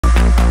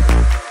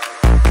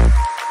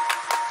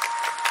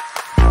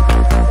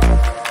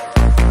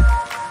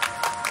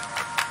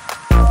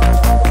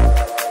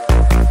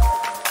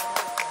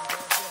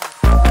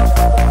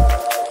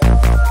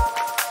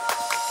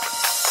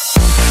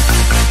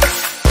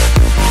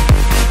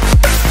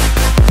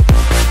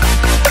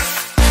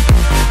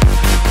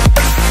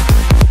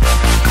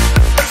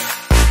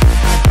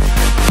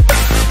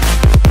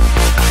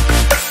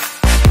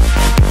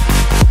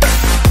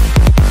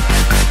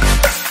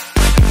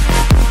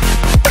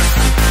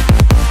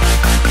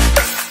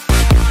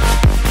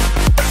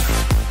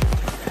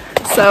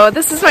So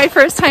this is my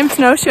first time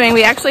snowshoeing.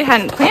 We actually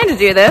hadn't planned to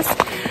do this.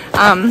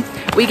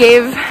 We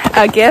gave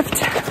a gift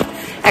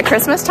at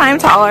Christmas time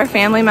to all our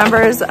family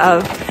members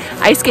of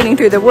ice skating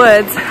through the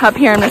woods up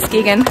here in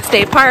Muskegon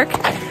State Park,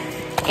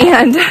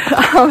 and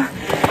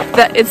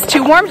it's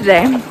too warm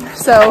today.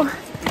 So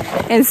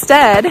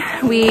instead,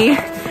 we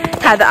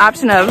had the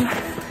option of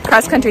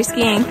cross-country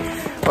skiing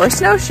or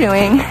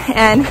snowshoeing,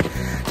 and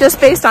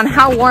just based on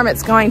how warm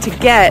it's going to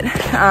get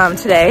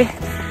today,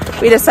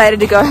 we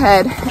decided to go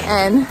ahead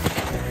and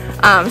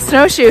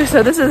snowshoe.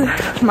 So this is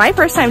my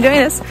first time doing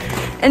this,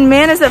 and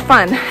man is it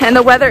fun. And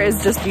the weather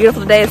is just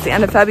beautiful today. It's the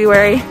end of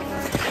February.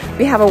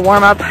 We have a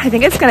warm up. I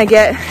think it's gonna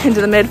get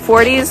into the mid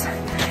 40s,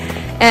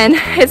 and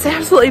it's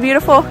absolutely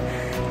beautiful.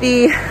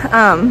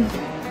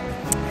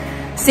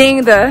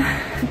 Seeing the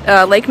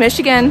Lake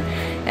Michigan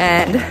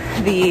and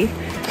the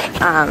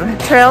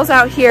trails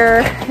out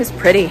here is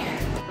pretty.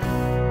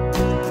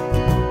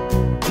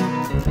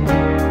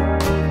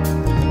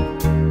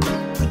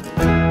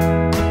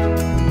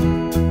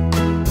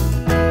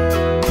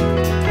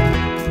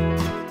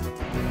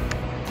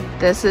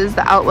 This is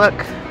the outlook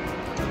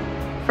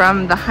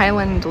from the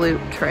Highland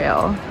Loop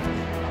Trail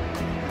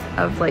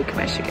of Lake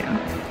Michigan.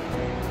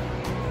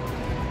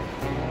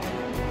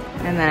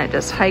 And then it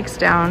just hikes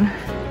down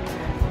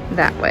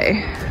that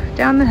way,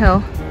 down the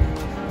hill.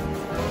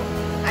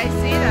 I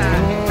see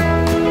that.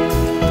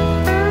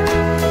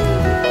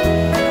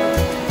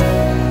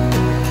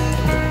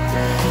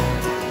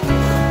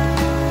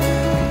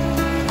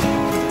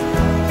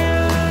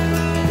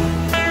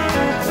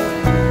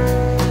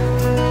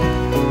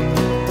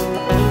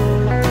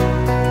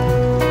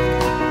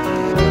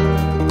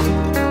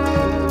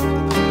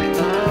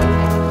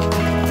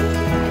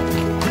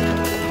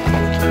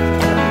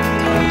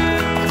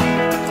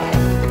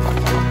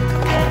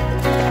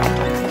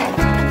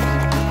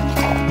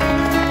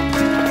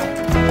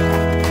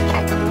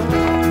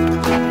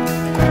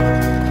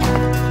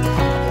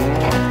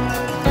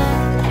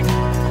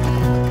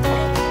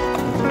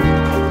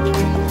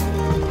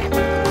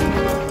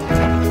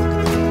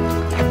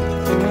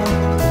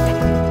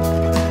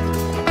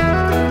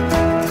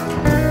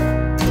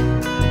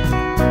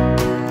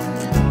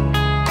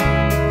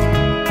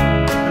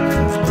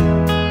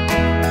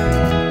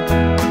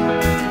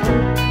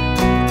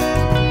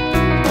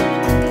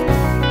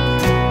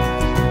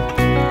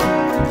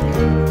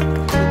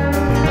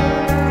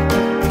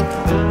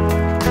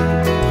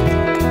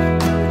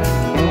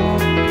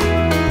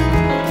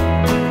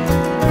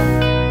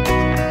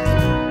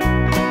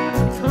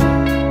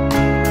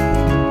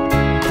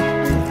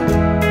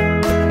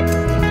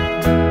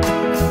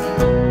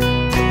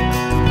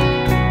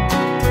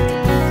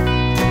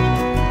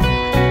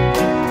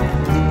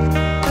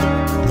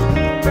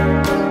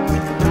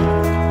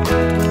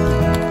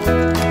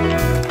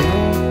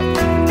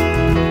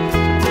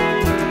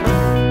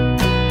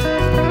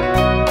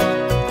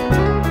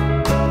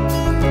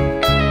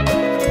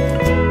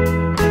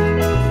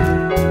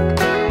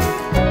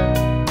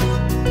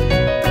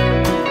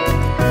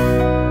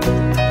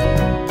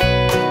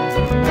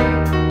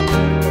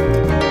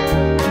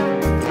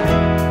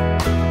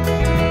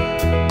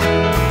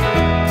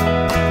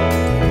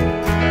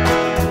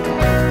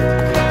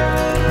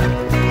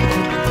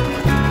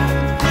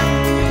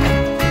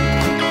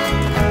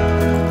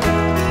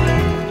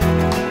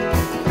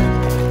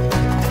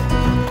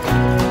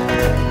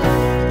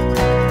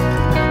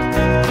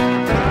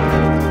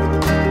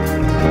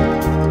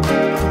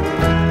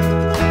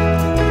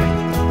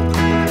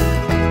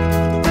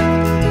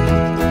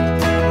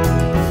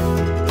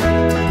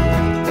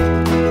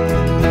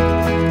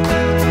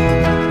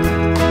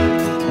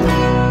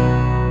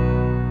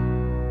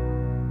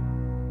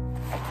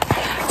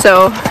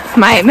 So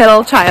my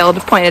middle child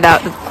pointed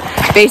out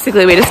that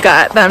basically we just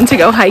got them to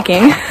go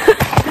hiking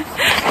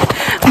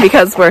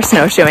because we're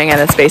snowshoeing and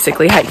it's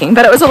basically hiking,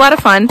 but it was a lot of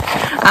fun.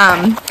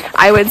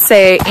 I would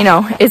say, you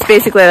know, it's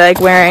basically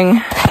like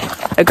wearing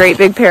a great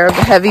big pair of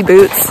heavy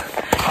boots.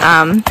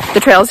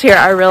 The trails here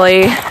are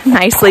really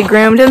nicely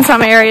groomed in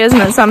some areas,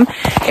 and in some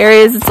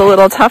areas it's a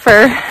little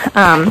tougher.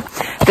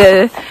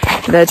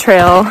 The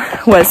trail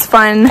was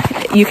fun.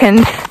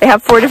 They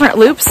have 4 different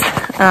loops.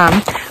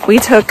 We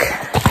took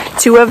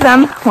 2 of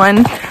them.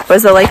 One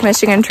was the Lake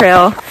Michigan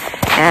Trail,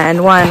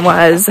 and one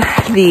was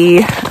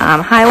the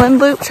Highland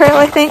Loop Trail,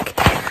 I think.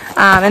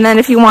 And then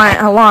if you want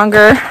a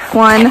longer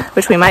one,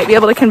 which we might be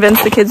able to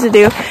convince the kids to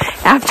do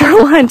after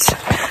lunch,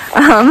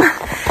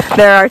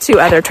 there are 2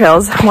 other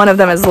trails. One of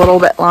them is a little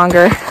bit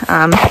longer.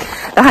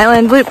 The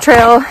Highland Loop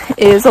Trail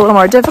is a little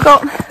more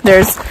difficult.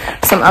 There's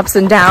some ups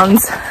and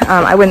downs.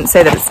 I wouldn't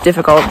say that it's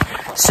difficult,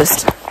 it's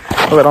just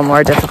a little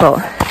more difficult.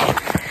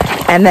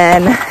 And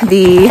then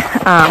the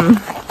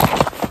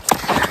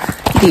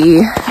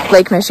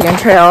Lake Michigan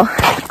Trail,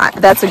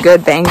 that's a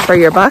good bang for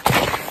your buck.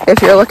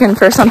 If you're looking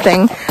for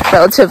something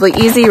relatively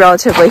easy,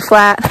 relatively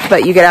flat,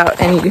 but you get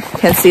out and you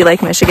can see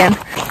Lake Michigan.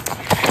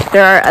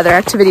 There are other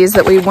activities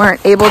that we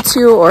weren't able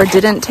to or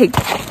didn't take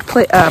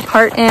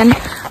part in.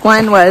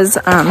 One was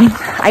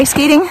ice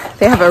skating.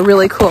 They have a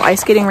really cool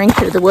ice skating rink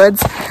through the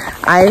woods.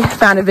 I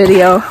found a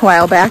video a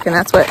while back, and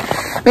that's what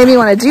made me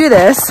want to do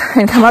this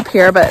and come up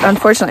here, but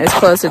unfortunately it was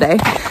closed today.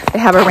 They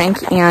have a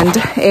rink and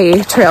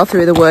a trail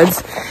through the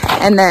woods,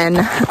 and then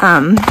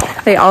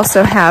they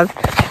also have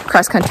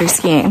cross-country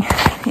skiing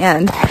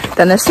and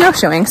then the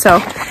snowshoeing. So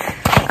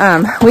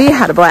we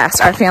had a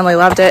blast. Our family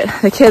loved it.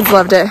 The kids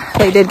loved it.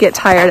 They did get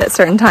tired at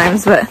certain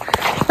times, but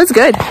it was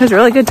good. It was a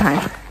really good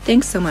time.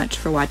 Thanks so much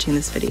for watching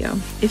this video.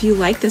 If you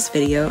like this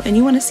video and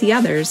you want to see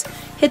others,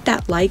 hit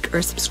that like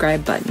or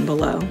subscribe button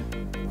below.